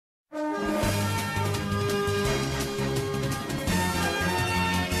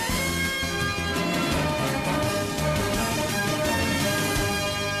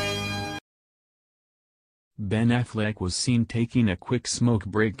Ben Affleck was seen taking a quick smoke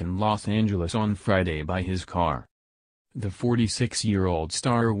break in Los Angeles on Friday by his car. The 46-year-old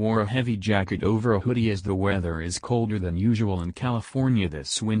star wore a heavy jacket over a hoodie as the weather is colder than usual in California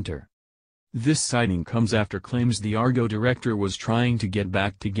this winter. This sighting comes after claims the Argo director was trying to get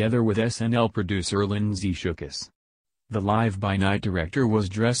back together with SNL producer Lindsay Shookus. The Live-by-Night director was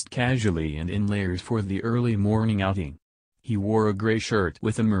dressed casually and in layers for the early morning outing. He wore a gray shirt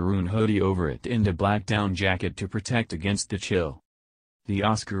with a maroon hoodie over it and a black down jacket to protect against the chill. The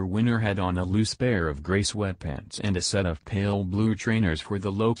Oscar winner had on a loose pair of gray sweatpants and a set of pale blue trainers for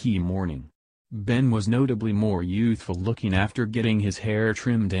the low-key morning. Ben was notably more youthful looking after getting his hair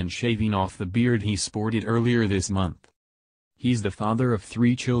trimmed and shaving off the beard he sported earlier this month. He's the father of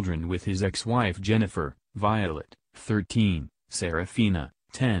 3 children with his ex-wife Jennifer, Violet, 13, Serafina,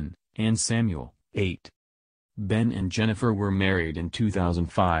 10, and Samuel, 8. Ben and Jennifer were married in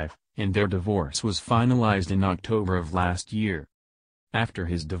 2005, and their divorce was finalized in October of last year. After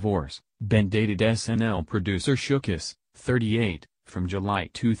his divorce, Ben dated SNL producer Shookus, 38, from July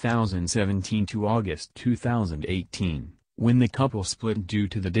 2017 to August 2018. When the couple split due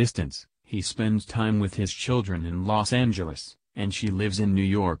to the distance, he spends time with his children in Los Angeles, and she lives in New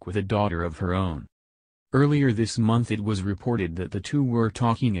York with a daughter of her own. Earlier this month it was reported that the two were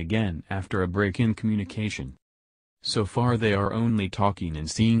talking again after a break in communication. So far they are only talking and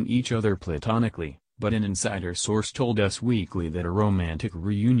seeing each other platonically, but an insider source told Us Weekly that a romantic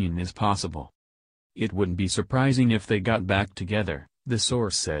reunion is possible. It wouldn't be surprising if they got back together, the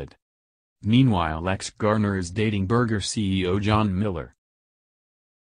source said. Meanwhile, Garner is dating Burger CEO John Miller,